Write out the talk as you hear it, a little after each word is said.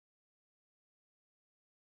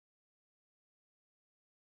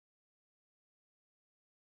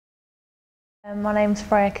My name's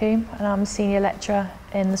Freya Coombe and I'm a senior lecturer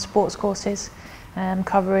in the sports courses,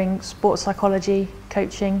 covering sports psychology,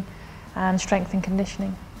 coaching and strength and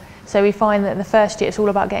conditioning. So we find that in the first year it's all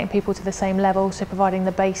about getting people to the same level, so providing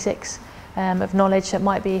the basics of knowledge. That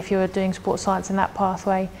might be, if you're doing sports science in that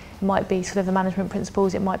pathway, it might be sort of the management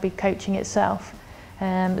principles, it might be coaching itself.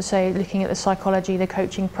 So looking at the psychology, the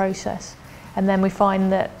coaching process. And then we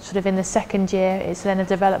find that sort of in the second year it's then a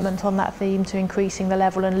development on that theme to increasing the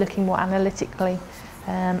level and looking more analytically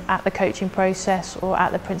at the coaching process or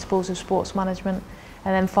at the principles of sports management.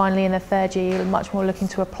 And then finally in the third year you're much more looking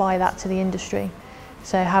to apply that to the industry.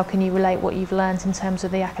 So how can you relate what you've learned in terms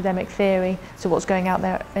of the academic theory to what's going out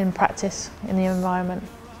there in practice in the environment.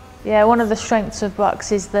 Yeah, one of the strengths of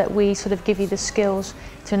BUCS is that we sort of give you the skills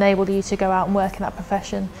to enable you to go out and work in that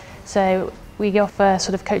profession. So we offer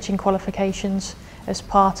sort of coaching qualifications as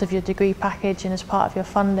part of your degree package and as part of your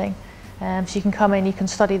funding. So you can come in, you can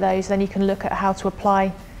study those, then you can look at how to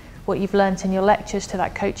apply what you've learnt in your lectures to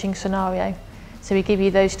that coaching scenario. So we give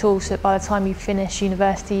you those tools so that by the time you finish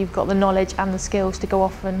university you've got the knowledge and the skills to go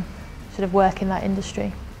off and sort of work in that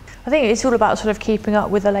industry. I think it's all about sort of keeping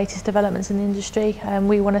up with the latest developments in the industry.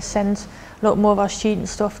 We want to send a lot more of our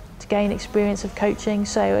students off to gain experience of coaching.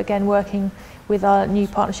 So again, working with our new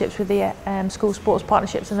partnerships with the school sports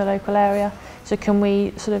partnerships in the local area. So can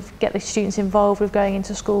we sort of get the students involved with going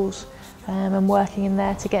into schools and working in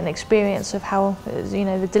there to get an experience of how, you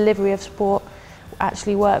know, the delivery of sport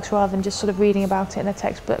actually works, rather than just sort of reading about it in the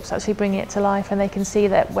textbooks, actually bringing it to life, and they can see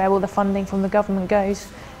that where all the funding from the government goes,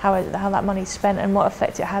 how that money's spent and what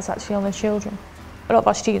effect it has actually on the children. A lot of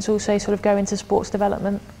our students also sort of go into sports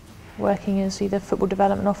development, working as either football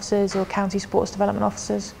development officers or county sports development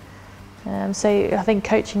officers. So I think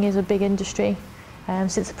coaching is a big industry.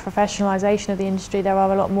 Since the professionalisation of the industry, there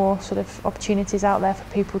are a lot more sort of opportunities out there for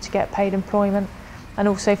people to get paid employment and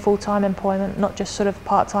also full-time employment, not just sort of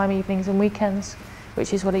part-time evenings and weekends,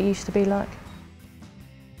 which is what it used to be like.